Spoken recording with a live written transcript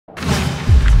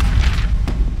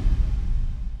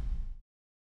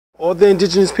All the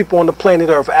indigenous people on the planet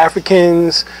Earth,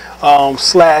 Africans,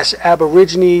 slash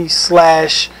Aborigines,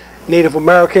 slash Native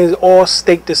Americans, all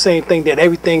state the same thing, that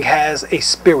everything has a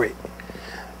spirit.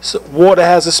 So water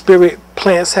has a spirit,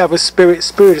 plants have a spirit.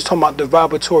 Spirit is talking about the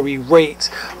vibratory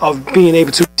rates of being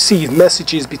able to receive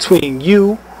messages between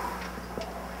you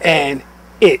and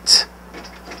it.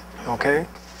 Okay?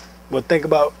 But think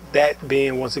about that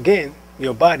being, once again,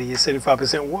 your body is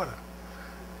 75% water.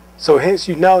 So hence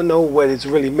you now know what it's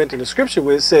really meant in the scripture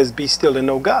where it says, be still and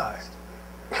know God.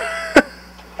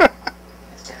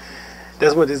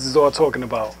 That's what this is all talking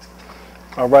about.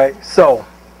 All right. So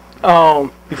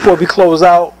before we close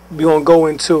out, we're going to go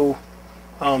into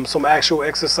some actual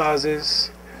exercises.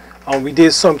 We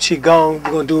did some Qigong. We're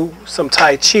going to do some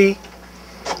Tai Chi.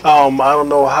 I don't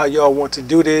know how y'all want to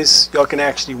do this. Y'all can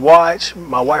actually watch.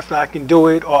 My wife and I can do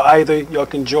it, or either y'all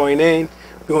can join in.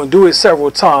 We're going to do it several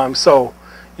times. So,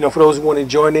 you know, for those who want to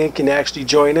join in, can actually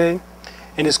join in.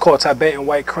 And it's called Tibetan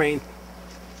White Crane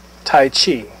Tai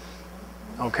Chi.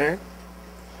 Okay?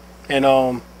 And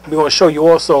we're going to show you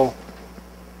also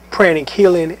pranic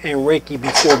healing and Reiki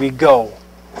before we go.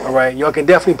 All right? Y'all can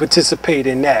definitely participate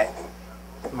in that.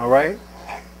 All right?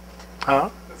 Huh?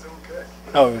 That's okay.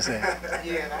 Oh, you were saying?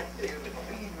 Yeah, that's it.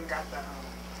 We even got the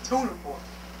tuning fork.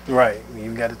 Right. We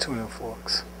even got the tuning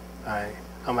forks. All right.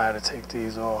 I'm going to have to take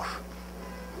these off.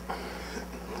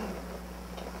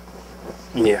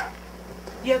 Yeah.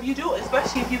 Yeah, if you do,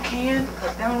 especially if you can,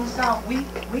 because down south, we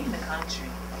in the country.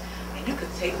 And you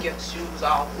could take your shoes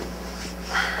off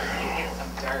and get some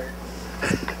dirt.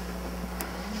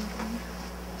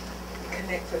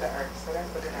 Connect to the earth, so that's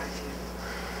a good idea.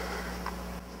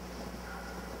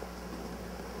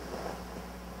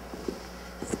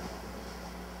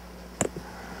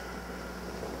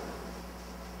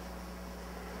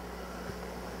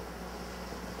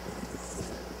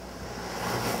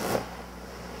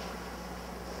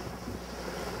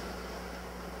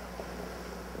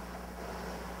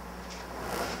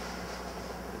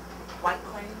 White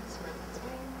cranes,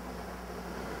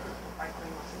 white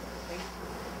crane on the face.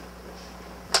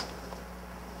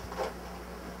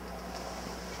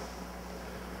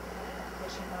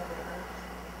 Pushing over the earth.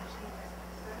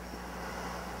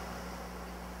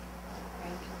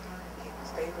 And keep it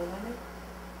stable in it.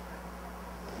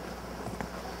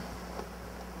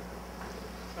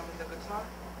 Show me the guitar.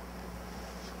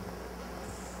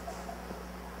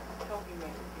 Help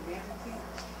humanity.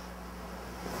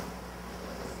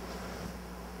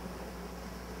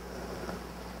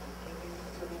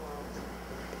 To the world.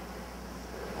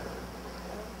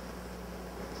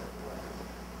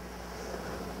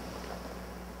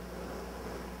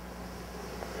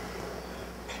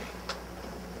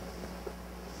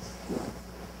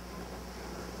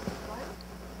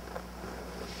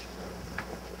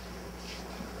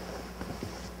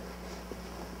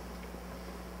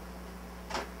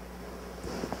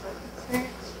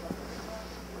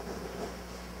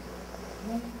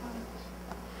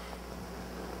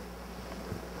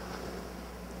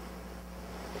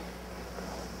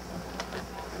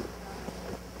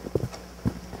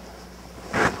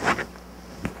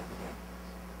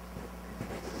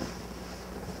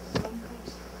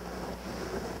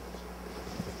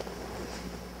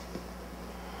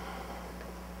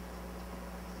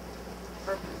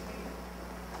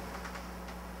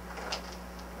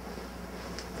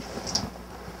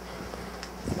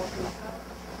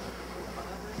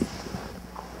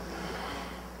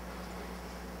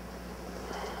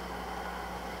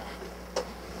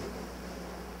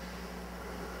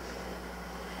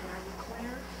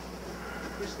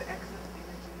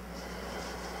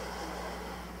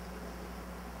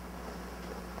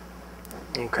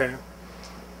 Okay.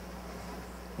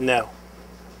 Now,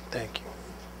 thank you.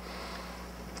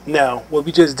 Now, what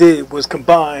we just did was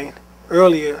combine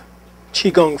earlier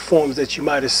Qigong forms that you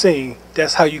might have seen.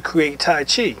 That's how you create Tai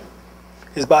Chi,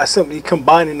 is by simply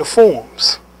combining the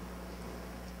forms.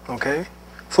 Okay?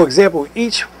 For example,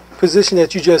 each position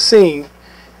that you just seen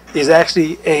is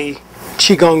actually a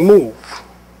Qigong move.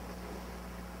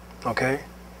 Okay?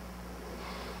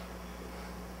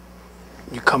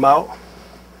 You come out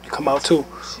to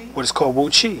what is called Wu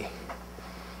Chi,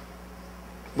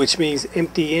 which means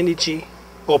empty energy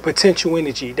or potential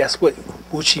energy. That's what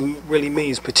Wu Chi really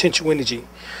means, potential energy.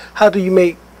 How do you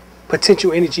make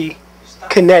potential energy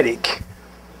kinetic?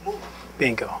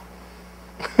 Bingo.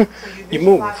 So You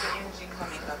move. visualize the energy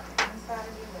coming up the inside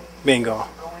of your leg, Bingo.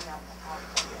 going out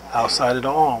Outside of the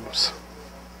arms.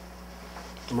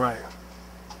 Right.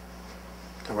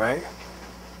 All right.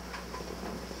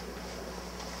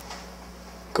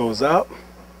 Goes up.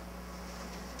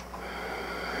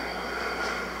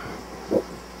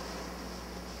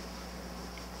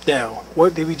 Now,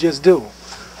 what did we just do?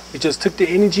 We just took the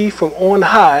energy from on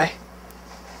high,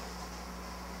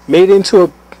 made it into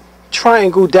a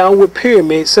triangle downward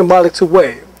pyramid symbolic to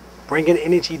what? Bringing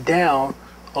energy down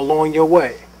along your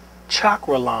way.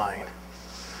 Chakra line.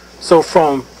 So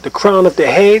from the crown of the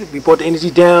head, we brought the energy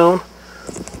down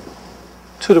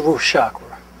to the root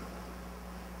chakra.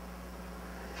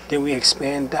 Then we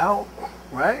expand out,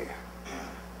 right?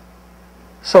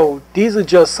 So these are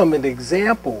just some of the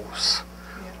examples.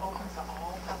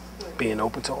 Being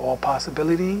open to all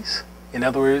possibilities. In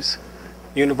other words,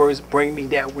 universe, bring me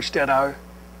that which that I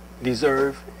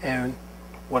deserve and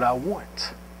what I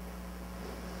want.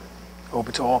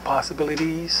 Open to all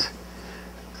possibilities.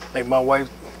 Like my wife,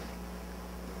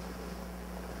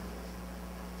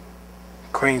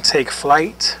 crane take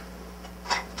flight.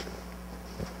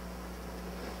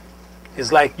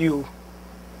 It's like you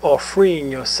are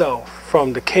freeing yourself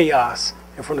from the chaos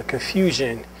and from the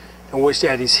confusion in which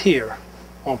that is here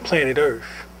on planet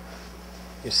Earth.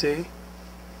 You see?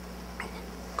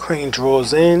 Crane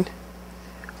draws in,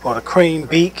 or the crane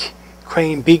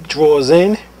beak draws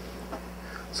in.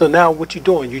 So now what you're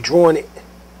doing, you're drawing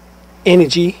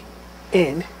energy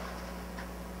in,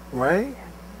 right?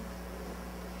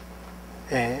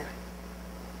 And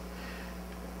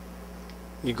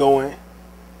you're going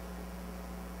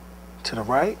to the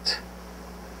right,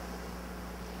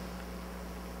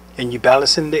 and you're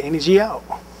balancing the energy out.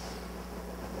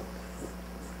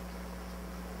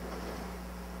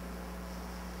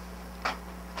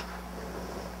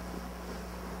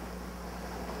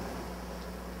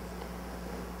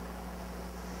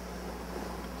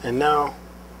 And now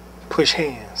push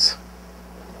hands.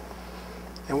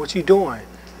 And what you're doing,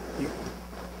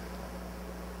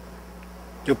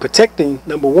 you're protecting,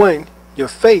 number one, your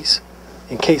face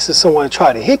in case of someone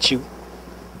try to hit you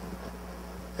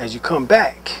as you come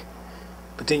back.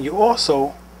 But then you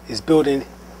also is building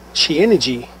chi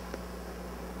energy.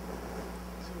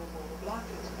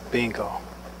 Bingo.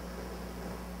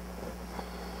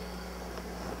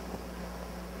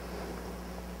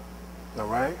 All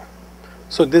right.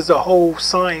 So there's a whole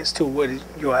science to what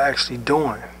you're actually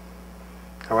doing.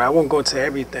 All right, I won't go into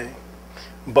everything,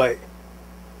 but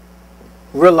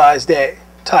realize that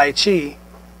Tai Chi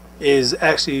is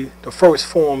actually the first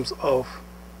forms of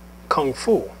Kung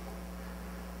Fu.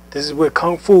 This is where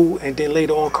Kung Fu and then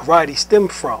later on karate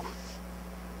stemmed from.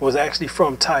 Was actually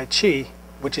from Tai Chi,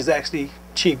 which is actually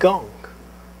Qigong.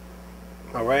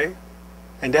 All right,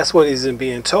 and that's what isn't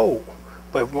being told.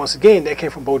 But once again, that came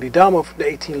from Bodhidharma, from the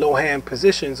 18 Lohan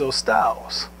positions or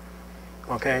styles.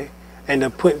 Okay? And the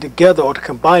putting together or the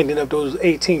combining of those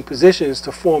 18 positions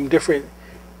to form different,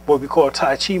 what we call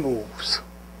Tai Chi moves.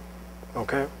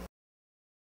 Okay?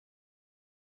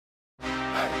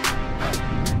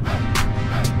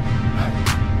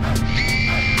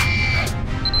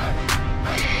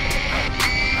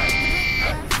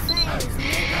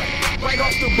 Right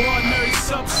off the bar, Mary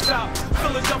sub stop,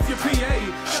 Philadelphia,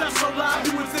 PA. Shot so loud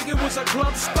you would think it was a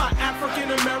club spot.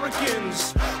 African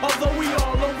Americans, although we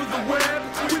all over the web,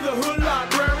 we the hood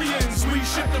librarians. We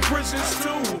ship to prisons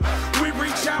too. We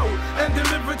reach out and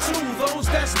deliver to those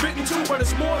that's bitten too. But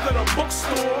it's more than a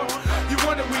bookstore. You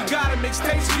wonder we got it,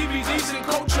 mixtapes, DVDs, and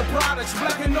culture products.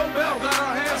 Black and Nobel got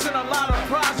our hands in a lot of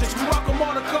projects. We welcome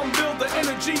all to come build. The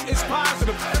energy is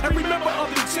positive. And remember,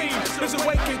 other team is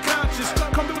awake and conscious.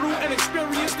 Come through and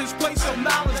experience this place of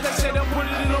knowledge. They say they'll put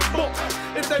it in a book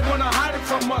if they want to hide it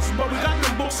from us. But we got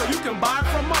them books so you can buy it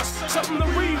from us. Something to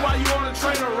read while you on a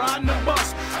train or riding the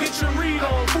bus. Get your read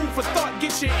on, food for thought,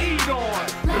 get your eat on.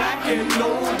 Black and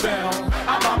Nobel,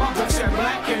 I buy my books at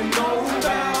Black and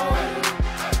Nobel.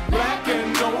 Black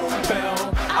and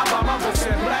Nobel, I buy my books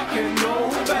at Black and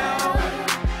Nobel.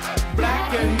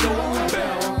 Black and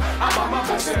Nobel, I buy my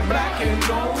books at Black and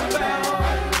Nobel.